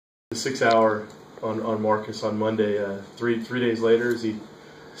The 6 hour on Marcus on Monday. Three days later, is he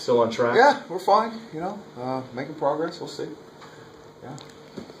still on track? Yeah, we're fine. Making progress. We'll see. Yeah.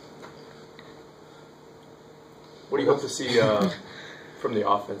 What do you hope to see from the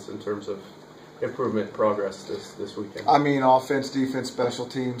offense in terms of improvement, progress this weekend? I mean, offense, defense, special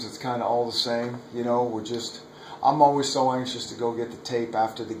teams, it's kind of all the same. I'm always so anxious to go get the tape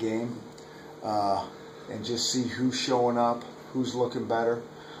after the game and just see who's showing up, who's looking better.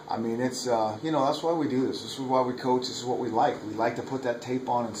 I mean, it's, that's why we do this. This is why we coach. This is what we like. We like to put that tape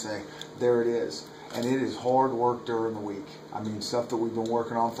on and say, there it is. And it is hard work during the week. I mean, stuff that we've been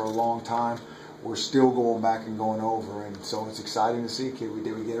working on for a long time, we're still going back and going over. And so it's exciting to see, did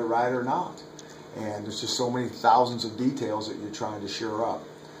we get it right or not? And there's just so many thousands of details that you're trying to shore up.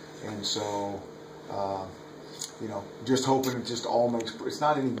 And so, just hoping it just all makes, it's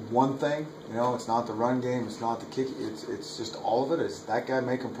not any one thing, it's not the run game, it's not the kick, it's just all of it. It's that guy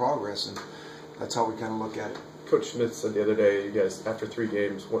making progress, and that's how we kind of look at it. Coach Smith said the other day, you guys, after 3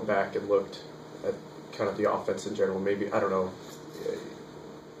 games, went back and looked at kind of the offense in general. Maybe, I don't know,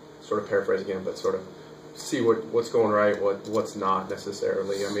 sort of paraphrase again, but sort of see what's going right, what's not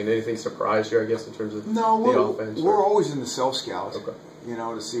necessarily. I mean, anything surprised you, I guess, in terms of the offense? We're always in the self-scout, okay.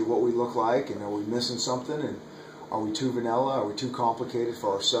 To see what we look like, and are we missing something, and are we too vanilla, are we too complicated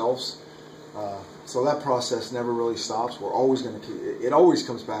for ourselves? So that process never really stops. We're always going to, it always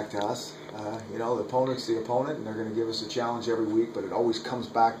comes back to us. The opponent's the opponent, and they're going to give us a challenge every week, but it always comes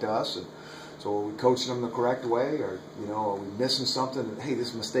back to us. And so are we coaching them the correct way, or, are we missing something? And, hey,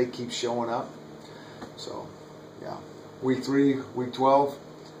 this mistake keeps showing up. So, yeah. Week 3, week 12,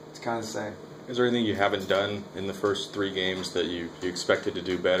 it's kind of the same. Is there anything you haven't done in the first 3 games that you expected to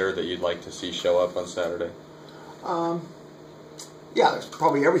do better that you'd like to see show up on Saturday? Yeah, there's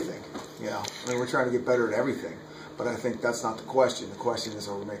probably everything. I mean, we're trying to get better at everything, but I think that's not the question. The question is,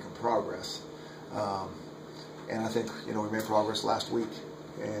 are we making progress? And I think, we made progress last week,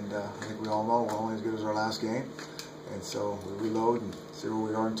 and I think we all know we're only as good as our last game, and so we reload and see where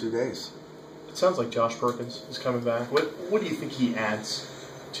we are in 2 days. It sounds like Josh Perkins is coming back. What do you think he adds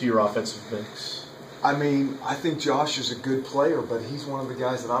to your offensive mix? I mean, I think Josh is a good player, but he's one of the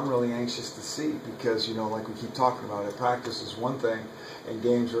guys that I'm really anxious to see because, like we keep talking about it, practice is one thing and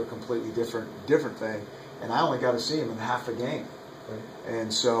games are a completely different thing. And I only got to see him in half a game. Right.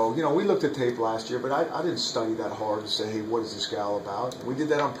 And so, we looked at tape last year, but I didn't study that hard to say, hey, what is this guy all about? We did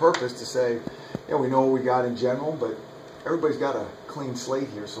that on purpose to say, we know what we got in general, but everybody's got a clean slate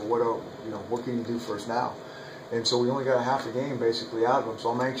here, so what can you do for us now? And so we only got a half a game basically out of him,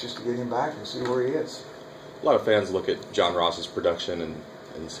 so I'm anxious to get him back and see where he is. A lot of fans look at John Ross's production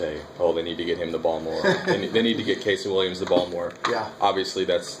and say, oh, they need to get him the ball more. they need to get Casey Williams the ball more. Yeah. Obviously,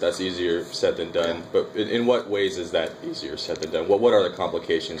 that's easier said than done. Yeah. But in what ways is that easier said than done? What are the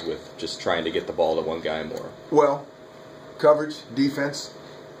complications with just trying to get the ball to one guy more? Well, coverage, defense.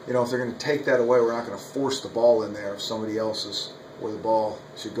 If they're going to take that away, we're not going to force the ball in there if somebody else is where the ball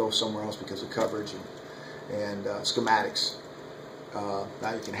should go somewhere else because of coverage and schematics.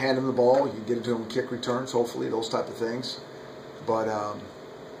 Now you can hand him the ball, you can get it to him in kick returns, hopefully, those type of things. But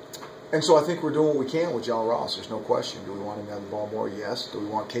and so I think we're doing what we can with John Ross. There's no question. Do we want him to have the ball more? Yes. Do we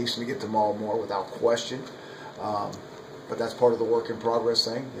want Casey to get the ball more? Without question. But that's part of the work in progress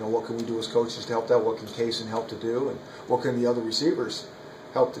thing. What can we do as coaches to help that? What can Casey help to do? And what can the other receivers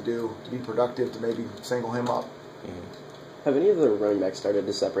help to do to be productive to maybe single him up? Mm-hmm. Have any of the running backs started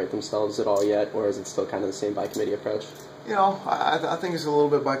to separate themselves at all yet, or is it still kind of the same by committee approach? I think it's a little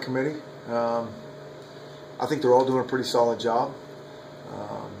bit by committee. I think they're all doing a pretty solid job.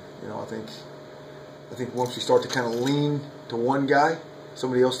 I think once we start to kind of lean to one guy,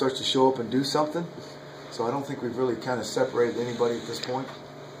 somebody else starts to show up and do something. So I don't think we've really kind of separated anybody at this point.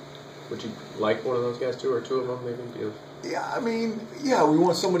 Would you like one of those guys, 2 or 2 of them, maybe? Yeah, I mean, we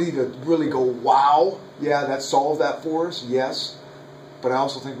want somebody to really go, wow, yeah, that solved that for us, yes. But I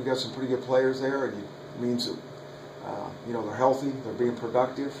also think we got some pretty good players there, and it means that, they're healthy, they're being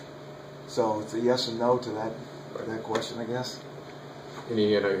productive. So it's a yes and no to that question, I guess. I know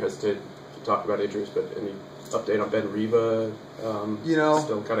you hesitate to talk about injuries, but any update on Ben Reba?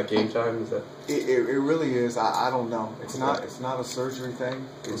 Still kind of game time? Is that? It really is. I don't know. It's not a surgery thing.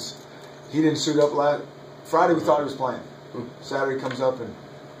 He didn't suit up last Friday. We thought he was playing. Saturday comes up and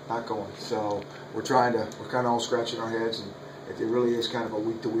not going. So we're kind of all scratching our heads, and it really is kind of a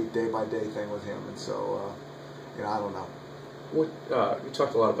week-to-week, day-by-day thing with him. And so, I don't know. We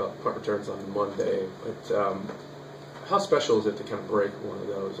talked a lot about punt returns on Monday, but how special is it to kind of break one of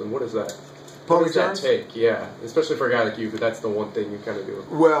those, and what is that? What does that take? Yeah, especially for a guy like you, but that's the one thing you kind of do with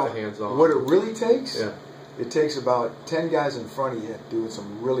the hands-on. What it really takes it takes about 10 guys in front of you doing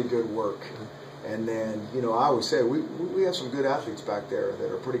some really good work. And then, I always say, we have some good athletes back there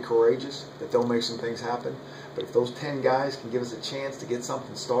that are pretty courageous, that they'll make some things happen. But if those 10 guys can give us a chance to get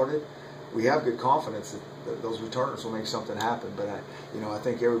something started, we have good confidence that those returners will make something happen. But, I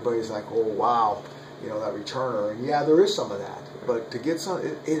think everybody's like, oh, wow, that returner. And, yeah, there is some of that. But to get some,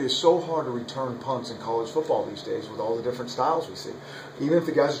 it is so hard to return punts in college football these days with all the different styles we see. Even if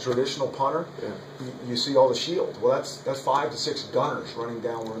the guy's a traditional punter, you see all the shield. Well, that's 5 to 6 gunners running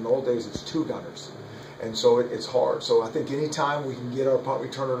down, where in the old days it's 2 gunners. And so it's hard. So I think anytime we can get our punt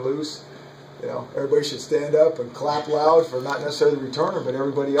returner loose, everybody should stand up and clap loud for not necessarily the returner, but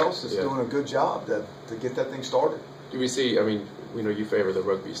everybody else is doing a good job to get that thing started. Do we see, we know you favor the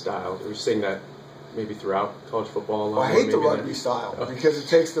rugby style. Are we seeing that maybe throughout college football? Well, I hate the rugby style because it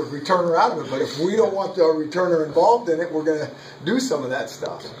takes the returner out of it. But if we don't want the returner involved in it, we're going to do some of that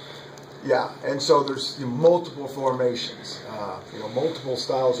stuff. Yeah, and so there's multiple formations, multiple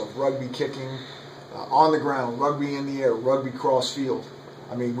styles of rugby kicking on the ground, rugby in the air, rugby cross field.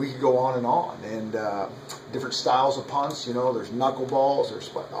 We could go on, and different styles of punts. There's knuckleballs, there's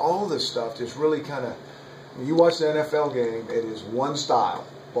all this stuff. Just really kind of, when you watch the NFL game, it is one style.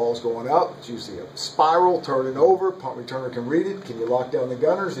 Ball's going up. It's usually a spiral. Turn it over. Punt returner can read it. Can you lock down the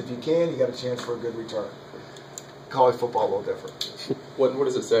gunners? If you can, you got a chance for a good return. College football a little different. What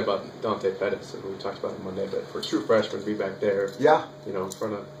does it say about Dante Pettis? We talked about him Monday, but for a true freshman to be back there, in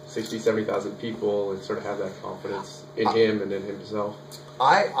front of 60, 70,000 people, and sort of have that confidence in him and in himself.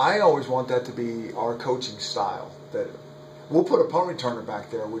 I always want that to be our coaching style. That we'll put a punt returner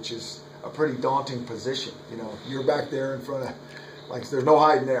back there, which is a pretty daunting position. You're back there in front of. Like, there's no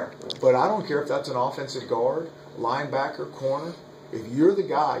hiding there. But I don't care if that's an offensive guard, linebacker, corner. If you're the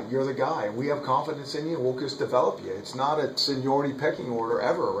guy, you're the guy. And we have confidence in you, and we'll just develop you. It's not a seniority pecking order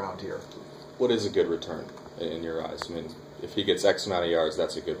ever around here. What is a good return in your eyes? If he gets X amount of yards,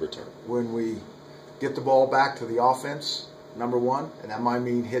 that's a good return. When we get the ball back to the offense, number one, and that might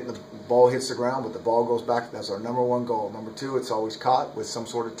mean hitting the ball hits the ground, but the ball goes back. That's our number one goal. Number two, it's always caught with some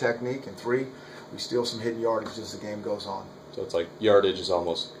sort of technique. And 3, we steal some hidden yardage as the game goes on. So it's like yardage is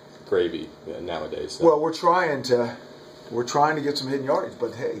almost gravy nowadays. Well, we're trying to get some hidden yardage,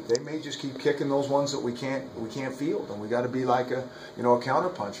 but hey, they may just keep kicking those ones that we can't field, and we got to be like a counter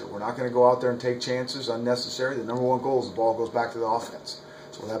puncher. We're not going to go out there and take chances unnecessary. The number one goal is the ball goes back to the offense.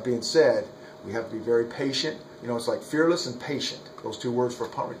 So with that being said, we have to be very patient. It's like fearless and patient. Those 2 words for a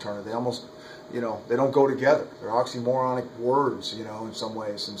punt returner, they almost they don't go together. They're oxymoronic words, in some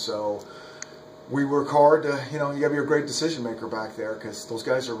ways, and so. We work hard to, you got to be a great decision maker back there because those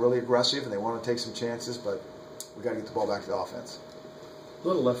guys are really aggressive and they want to take some chances, but we got to get the ball back to the offense. A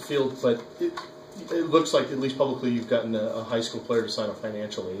little left field, but it looks like, at least publicly, you've gotten a high school player to sign a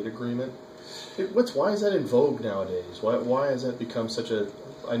financial aid agreement. Why is that in vogue nowadays? Why has that become such a?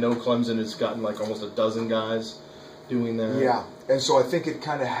 I know Clemson has gotten like almost a dozen guys doing that. Yeah, and so I think it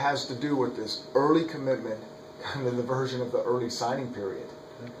kind of has to do with this early commitment, kind of the version of the early signing period.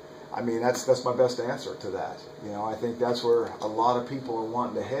 That's my best answer to that. I think that's where a lot of people are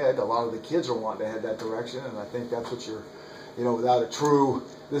wanting to head. A lot of the kids are wanting to head that direction, and I think that's what you're, without a true,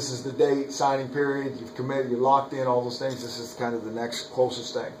 this is the date, signing period, you've committed, you're locked in, all those things. This is kind of the next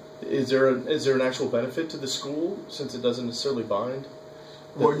closest thing. Is there an actual benefit to the school since it doesn't necessarily bind?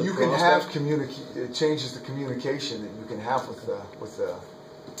 Well, you can have it changes the communication that you can have with the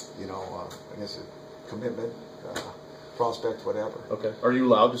I guess a commitment. Prospect, whatever. Okay. Are you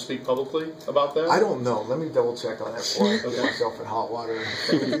allowed to speak publicly about that? I don't know. Let me double check on that before I put myself in hot water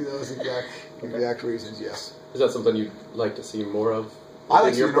and do those exact reasons. Yes. Is that something you'd like to see more of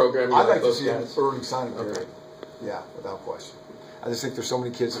in your program? I'd like to see an early signing period. Yeah, without question. I just think there's so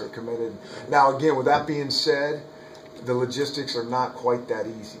many kids that are committed. Now, again, with that being said, the logistics are not quite that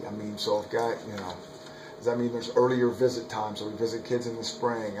easy. So if does that mean there's earlier visit times? So we visit kids in the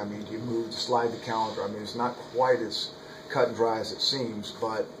spring. Do you slide the calendar? It's not quite as cut and dry as it seems,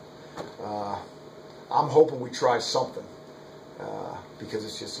 but I'm hoping we try something because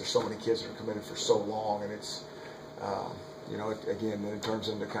it's just there's so many kids that are committed for so long, and it's again it turns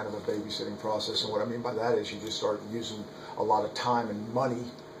into kind of a babysitting process. And what I mean by that is you just start using a lot of time and money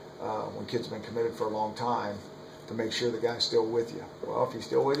when kids have been committed for a long time to make sure the guy's still with you. Well, if he's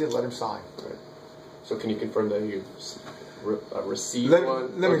still with you, let him sign. Right. So can you confirm that you've received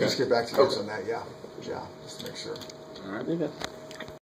one? Let me just get back to you on that. Yeah, just to make sure. All right.